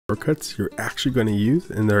shortcuts you're actually going to use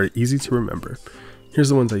and that are easy to remember. Here's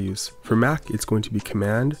the ones I use. For Mac, it's going to be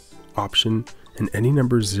Command, Option, and any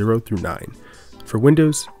number 0 through 9. For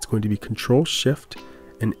Windows, it's going to be Control, Shift,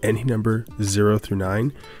 and any number 0 through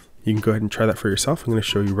 9. You can go ahead and try that for yourself. I'm going to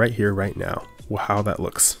show you right here, right now, how that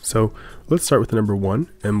looks. So let's start with the number 1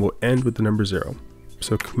 and we'll end with the number 0.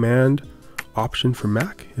 So Command, Option for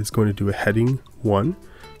Mac is going to do a heading 1.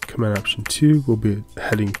 Command Option 2 will be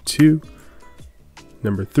heading 2.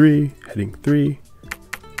 Number 3, heading 3.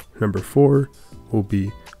 Number 4 will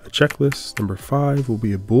be a checklist. Number 5 will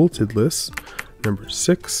be a bulleted list. Number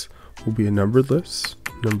 6 will be a numbered list.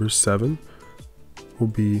 Number 7 will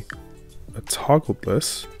be a toggled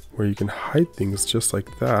list where you can hide things just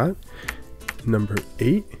like that. Number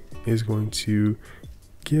 8 is going to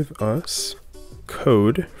give us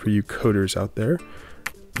code for you coders out there.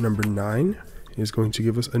 Number 9 is going to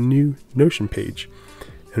give us a new Notion page.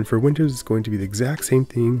 And for Windows, it's going to be the exact same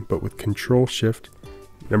thing, but with Control Shift,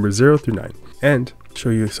 number 0 through 9. And show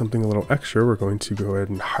you something a little extra, we're going to go ahead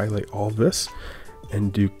and highlight all this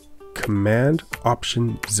and do Command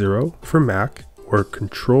Option 0 for Mac or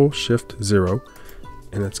Control Shift 0.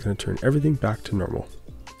 And that's going to turn everything back to normal.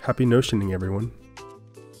 Happy Notioning, everyone.